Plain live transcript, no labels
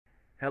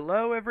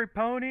Hello, every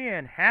pony,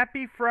 and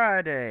happy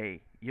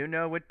Friday! You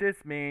know what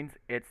this means.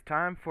 It's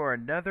time for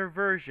another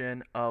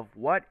version of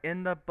What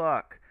in the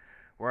Buck,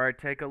 where I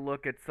take a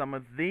look at some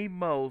of the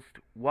most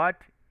What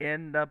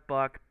in the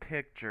Buck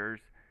pictures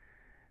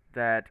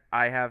that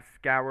I have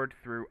scoured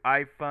through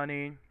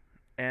iFunny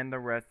and the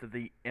rest of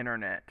the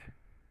internet.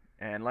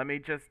 And let me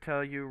just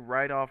tell you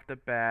right off the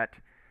bat,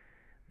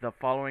 the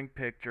following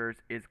pictures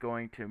is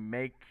going to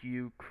make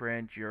you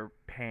cringe your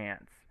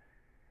pants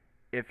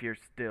if you're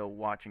still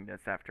watching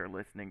this after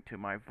listening to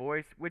my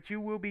voice, which you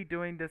will be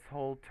doing this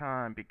whole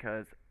time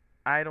because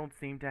I don't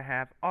seem to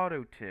have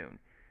auto tune.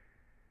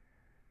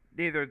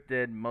 Neither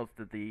did most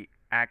of the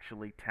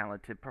actually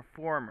talented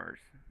performers.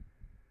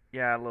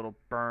 Yeah, a little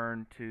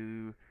burn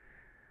to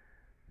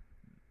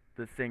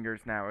the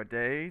singers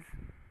nowadays.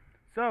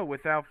 So,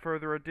 without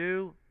further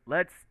ado,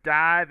 let's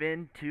dive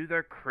into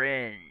the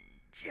cringe.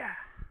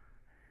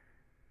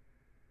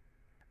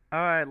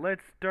 Alright,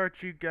 let's start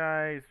you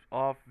guys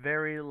off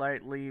very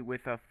lightly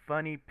with a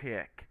funny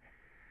pic.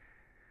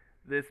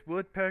 This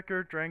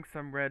woodpecker drank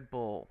some Red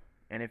Bull,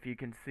 and if you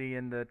can see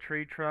in the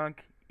tree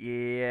trunk,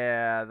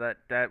 yeah,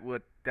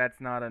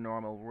 that's not a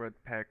normal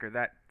woodpecker.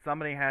 That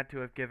somebody had to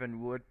have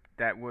given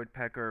that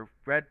woodpecker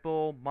Red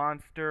Bull,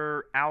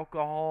 Monster,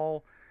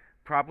 alcohol,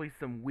 probably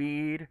some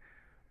weed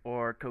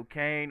or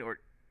cocaine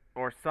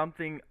or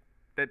something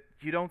that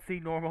you don't see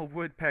normal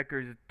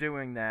woodpeckers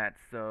doing that.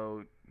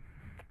 So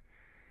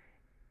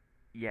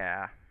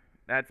yeah,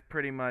 that's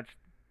pretty much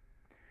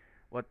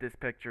what this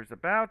picture's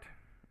about.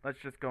 Let's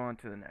just go on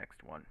to the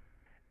next one.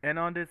 And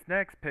on this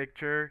next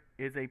picture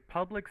is a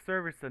public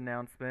service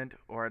announcement,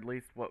 or at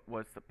least what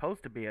was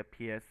supposed to be a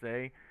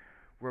PSA,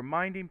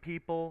 reminding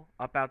people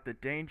about the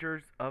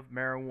dangers of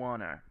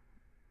marijuana,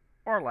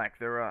 or lack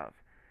thereof.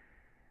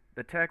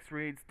 The text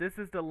reads, "This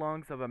is the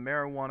lungs of a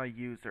marijuana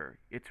user.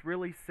 It's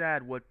really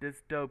sad what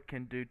this dope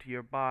can do to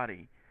your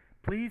body.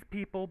 Please,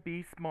 people,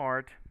 be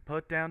smart,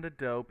 put down the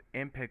dope,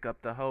 and pick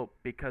up the hope,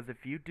 because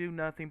if you do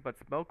nothing but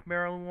smoke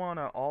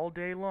marijuana all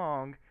day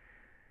long,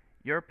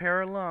 your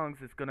pair of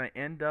lungs is going to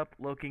end up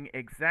looking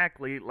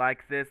exactly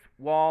like this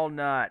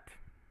walnut."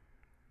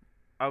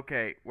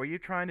 Okay, were you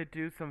trying to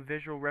do some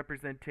visual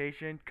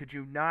representation? Could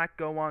you not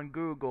go on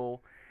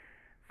Google,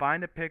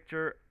 find a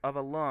picture of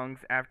a lungs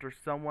after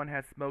someone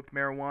has smoked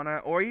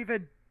marijuana, or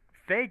even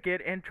fake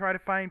it and try to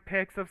find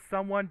pics of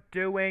someone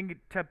doing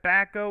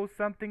tobacco,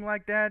 something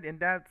like that, and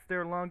that's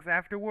their lungs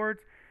afterwards?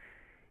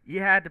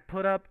 You had to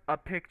put up a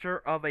picture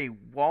of a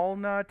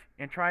walnut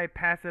and try to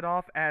pass it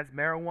off as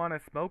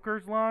marijuana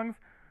smokers' lungs?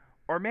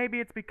 Or maybe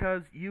it's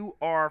because you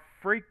are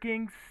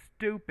freaking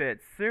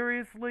stupid.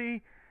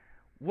 Seriously?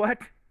 What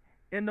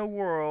in the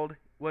world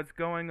was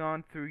going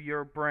on through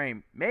your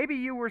brain? Maybe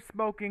you were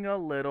smoking a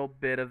little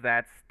bit of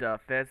that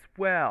stuff as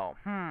well.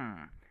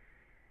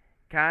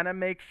 Kinda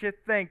makes you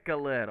think a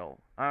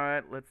little.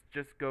 Alright, let's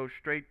just go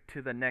straight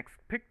to the next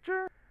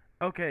picture.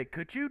 Okay,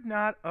 could you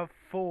not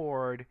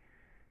afford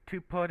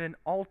to put an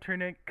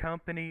alternate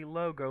company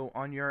logo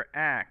on your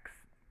axe?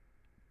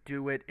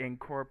 Do It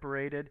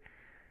Incorporated.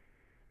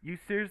 You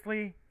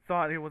seriously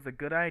thought it was a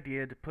good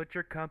idea to put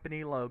your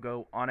company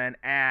logo on an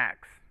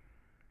axe?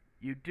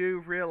 You do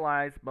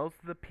realize most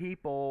of the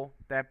people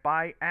that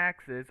buy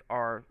axes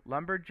are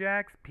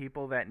lumberjacks,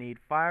 people that need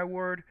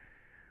firewood,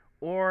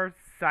 or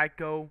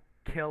psycho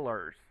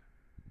killers.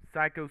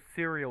 Psycho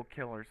serial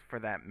killers, for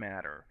that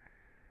matter.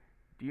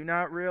 Do you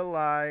not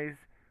realize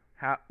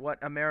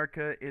what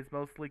America is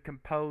mostly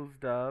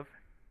composed of?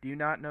 Do you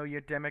not know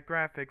your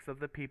demographics of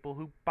the people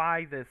who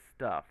buy this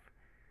stuff?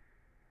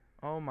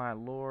 Oh my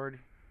lord.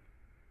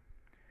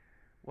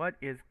 What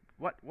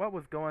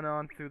was going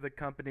on through the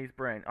company's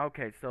brain?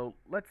 Okay, so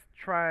let's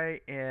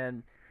try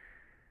and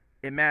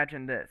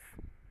imagine this.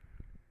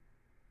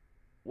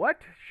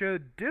 What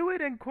should Do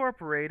It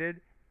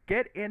Incorporated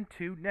get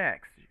into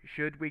next?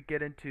 Should we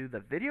get into the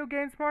video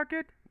games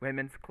market,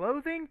 women's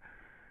clothing,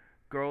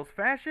 girls'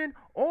 fashion,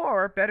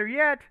 or better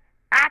yet,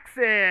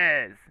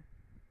 axes?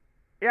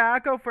 Yeah, I'll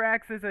go for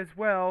axes as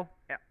well.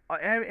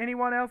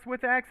 Anyone else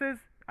with axes?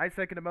 I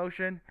second the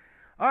motion.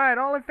 Alright,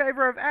 all in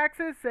favor of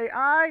axes, say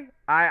aye.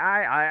 Aye,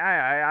 aye, aye, aye,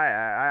 aye, aye,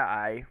 aye,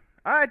 aye, aye.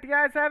 Alright, do you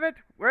guys have it?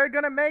 We're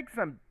gonna make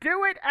some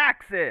Do It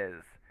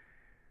axes.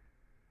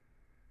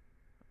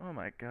 Oh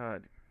my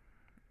god.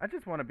 I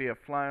just want to be a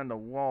fly on the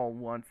wall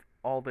once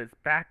all this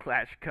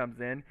backlash comes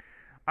in.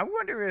 I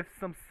wonder if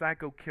some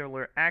psycho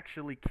killer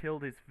actually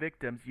killed his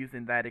victims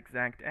using that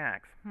exact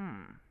axe.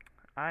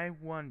 I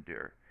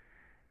wonder.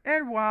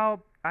 And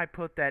while I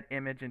put that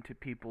image into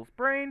people's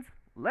brains,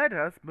 let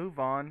us move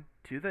on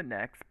to the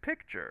next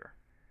picture.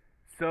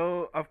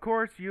 So, of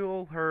course,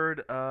 you'll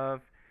heard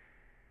of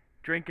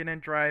drinking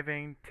and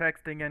driving,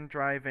 texting and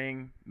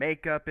driving,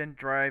 makeup and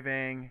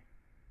driving,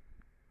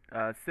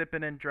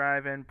 sipping and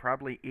driving,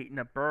 probably eating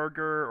a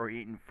burger or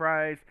eating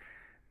fries.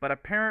 But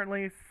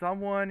apparently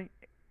someone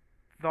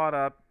thought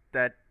up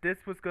that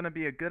this was going to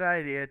be a good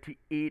idea to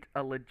eat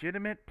a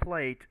legitimate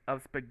plate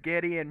of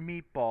spaghetti and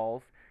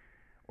meatballs,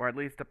 or at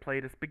least a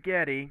plate of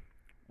spaghetti,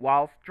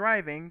 whilst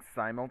driving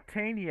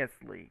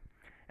simultaneously.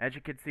 As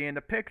you can see in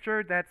the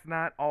picture, that's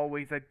not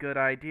always a good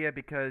idea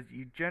because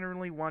you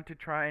generally want to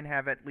try and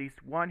have at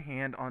least one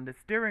hand on the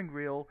steering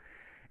wheel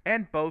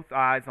and both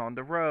eyes on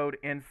the road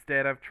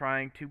instead of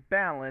trying to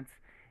balance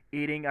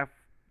eating a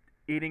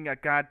eating a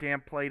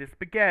goddamn plate of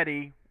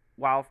spaghetti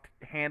whilst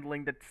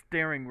handling the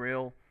steering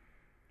wheel.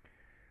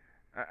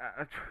 Uh,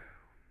 uh,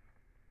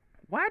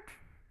 what?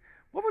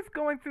 What was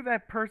going through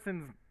that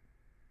person's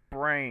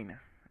brain?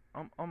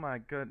 Oh my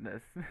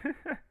goodness.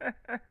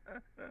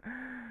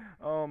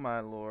 Oh my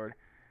lord.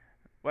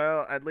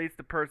 Well, at least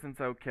the person's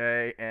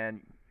okay,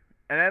 and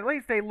at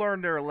least they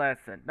learned their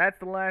lesson. That's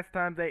the last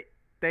time they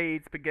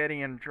eat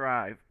spaghetti and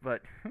drive.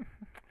 But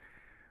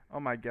oh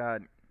my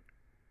god.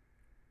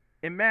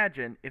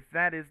 Imagine if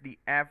that is the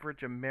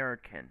average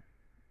American.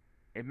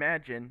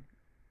 Imagine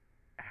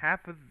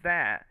half of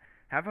that.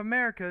 Half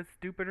America is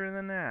stupider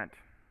than that.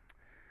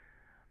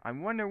 I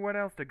wonder what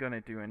else they're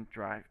gonna do in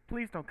drive.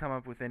 Please don't come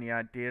up with any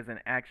ideas and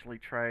actually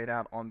try it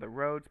out on the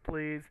roads,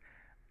 please.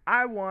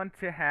 I want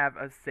to have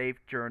a safe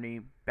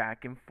journey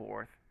back and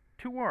forth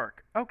to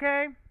work,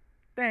 okay?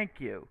 Thank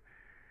you.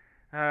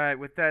 Alright,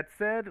 with that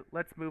said,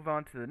 let's move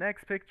on to the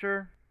next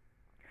picture.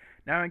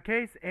 Now, in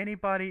case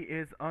anybody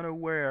is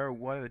unaware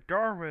what a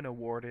Darwin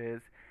Award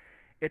is,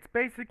 it's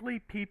basically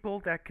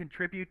people that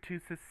contribute to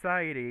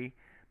society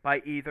by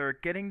either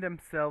getting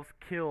themselves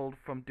killed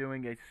from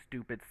doing a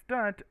stupid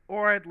stunt,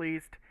 or at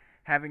least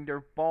having their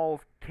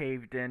balls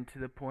caved in to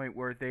the point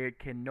where they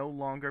can no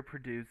longer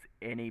produce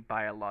any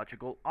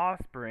biological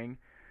offspring,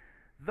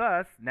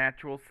 thus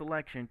natural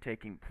selection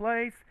taking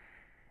place,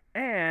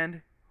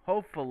 and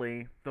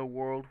hopefully the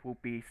world will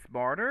be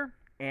smarter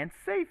and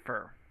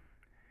safer.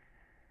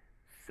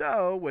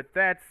 So, with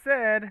that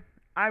said,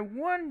 I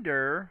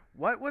wonder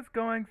what was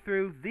going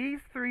through these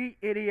three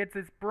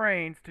idiots'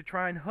 brains to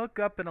try and hook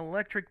up an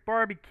electric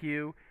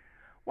barbecue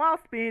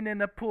whilst being in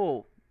the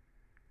pool.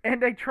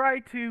 And they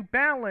tried to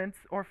balance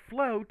or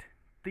float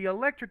the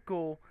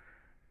electrical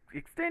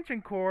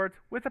extension cords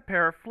with a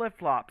pair of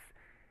flip-flops.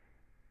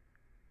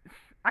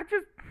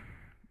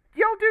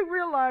 Y'all do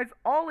realize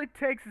all it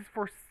takes is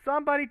for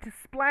somebody to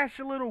splash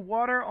a little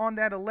water on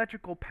that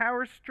electrical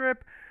power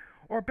strip,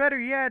 or better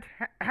yet,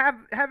 have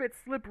it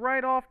slip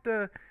right off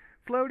the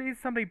floaties,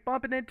 somebody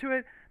bumping into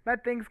it,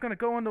 that thing's gonna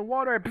go in the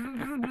water.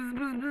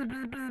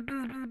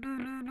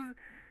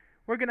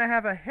 We're gonna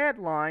have a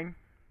headline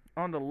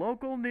on the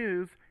local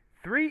news: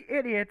 3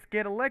 idiots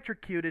get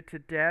electrocuted to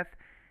death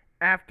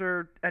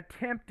after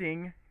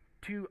attempting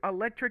to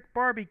electric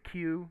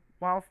barbecue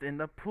whilst in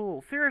the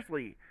pool.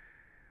 Seriously,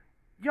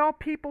 y'all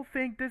people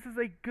think this is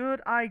a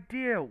good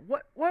idea.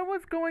 What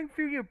was going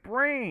through your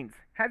brains?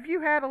 Have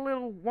you had a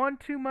little one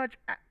too much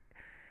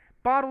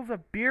bottles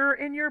of beer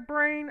in your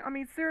brain? I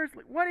mean,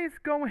 seriously, what is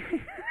going?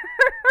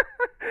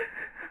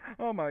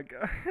 Oh my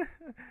god.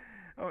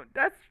 Oh,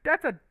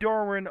 that's a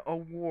Darwin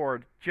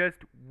Award just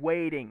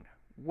waiting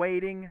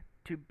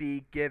to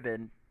be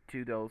given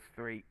to those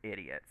 3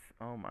 idiots.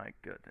 Oh my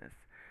goodness.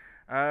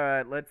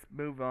 Alright, let's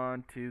move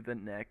on to the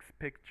next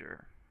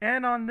picture.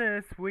 And on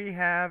this, we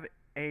have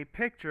a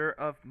picture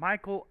of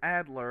Michael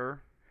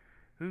Adler,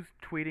 who's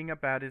tweeting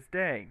about his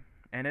day.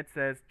 And it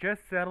says,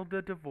 "Just settled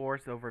a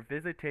divorce over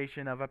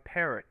visitation of a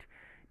parrot.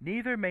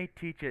 Neither may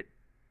teach it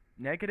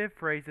negative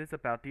phrases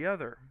about the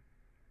other.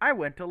 I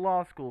went to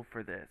law school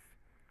for this."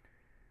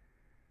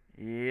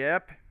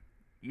 Yep.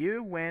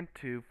 You went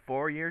to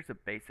 4 years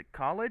of basic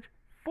college,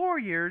 4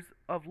 years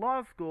of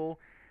law school,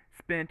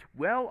 spent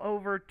well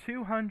over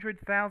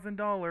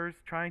 $200,000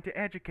 trying to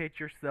educate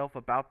yourself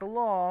about the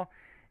law,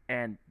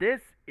 and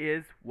this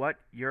is what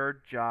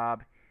your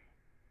job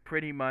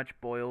pretty much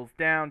boils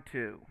down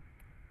to.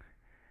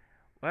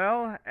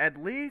 Well,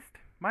 at least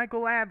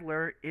Michael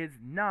Adler is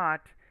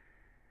not...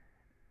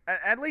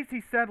 At least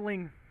he's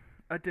settling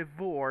a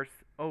divorce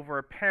over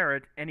a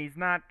parrot, and he's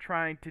not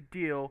trying to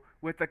deal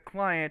with a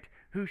client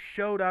who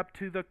showed up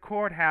to the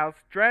courthouse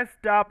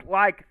dressed up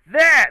like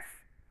this!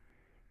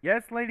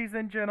 Yes, ladies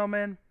and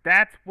gentlemen,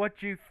 that's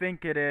what you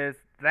think it is.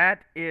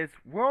 That is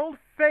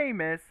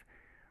world-famous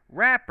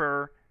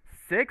rapper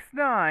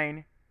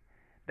 6ix9ine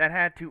that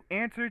had to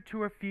answer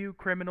to a few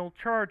criminal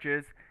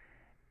charges,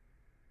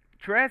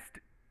 dressed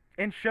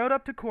and showed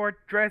up to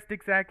court dressed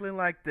exactly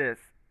like this.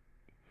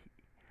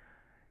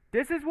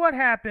 This is what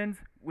happens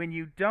when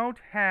you don't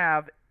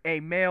have a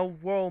male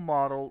role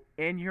model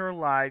in your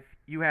life.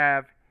 You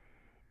have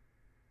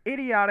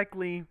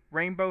idiotically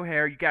rainbow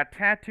hair, you got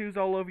tattoos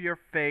all over your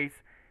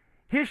face,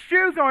 his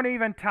shoes aren't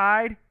even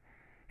tied,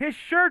 his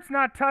shirt's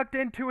not tucked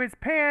into his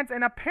pants,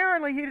 and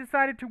apparently he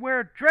decided to wear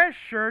a dress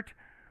shirt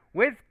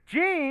with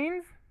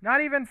jeans,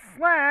 not even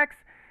slacks,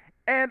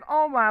 and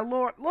oh my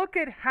lord, look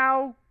at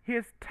how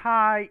his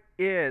tie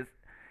is.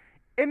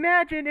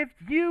 Imagine if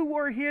you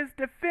were his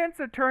defense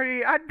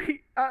attorney. I'd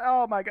be,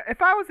 oh my god,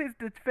 if I was his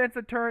defense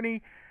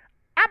attorney,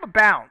 I'm a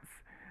bounce.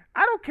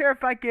 I don't care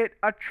if I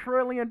get $1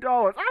 trillion.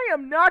 I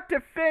am not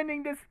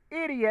defending this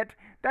idiot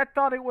that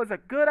thought it was a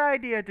good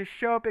idea to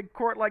show up in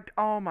court like,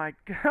 oh my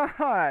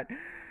god.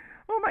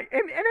 Oh my,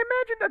 and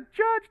imagine the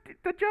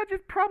judge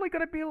is probably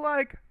going to be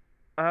like,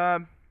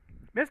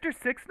 Mr.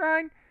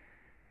 69,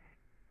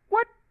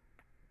 what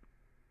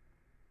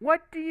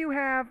what do you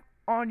have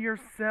on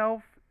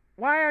yourself?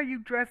 Why are you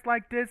dressed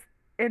like this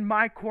in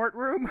my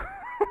courtroom?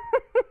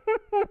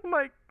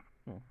 my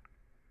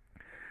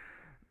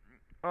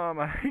Oh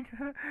my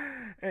god.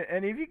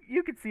 And if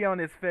you could see on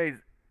his face,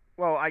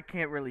 well, I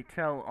can't really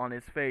tell on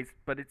his face,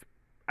 but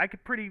I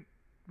could pretty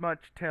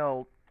much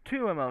tell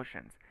two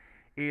emotions.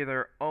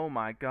 Either, oh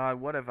my god,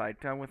 what have I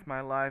done with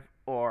my life?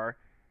 Or,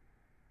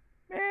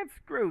 man,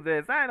 screw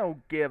this, I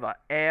don't give a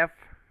F.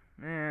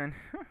 Man.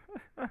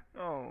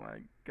 Oh my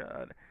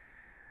god.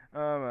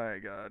 Oh my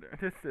god.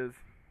 This is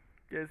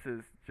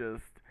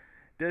just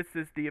this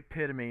is the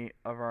epitome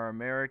of our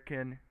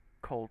American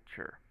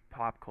culture,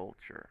 pop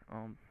culture.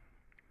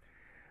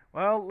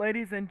 Well,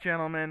 ladies and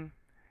gentlemen,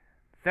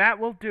 that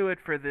will do it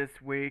for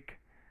this week.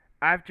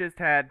 I've just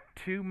had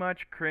too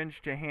much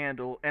cringe to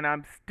handle, and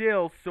I'm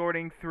still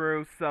sorting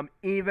through some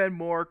even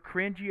more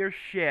cringier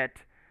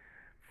shit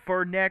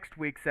for next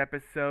week's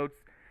episodes.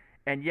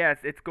 And yes,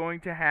 it's going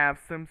to have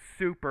some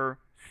super,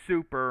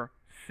 super,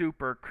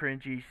 super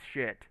cringy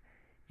shit.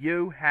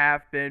 You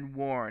have been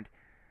warned.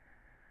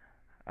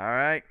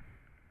 Alright?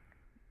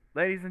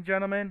 Ladies and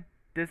gentlemen,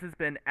 this has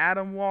been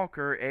Adam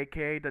Walker,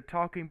 aka the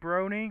Talking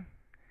Brony.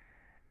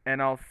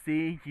 And I'll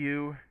see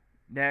you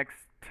next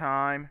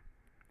time.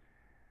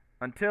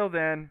 Until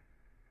then,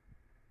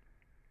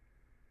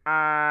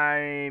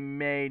 I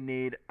may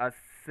need a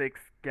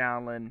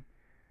 6-gallon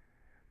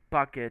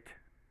bucket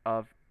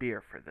of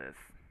beer for this.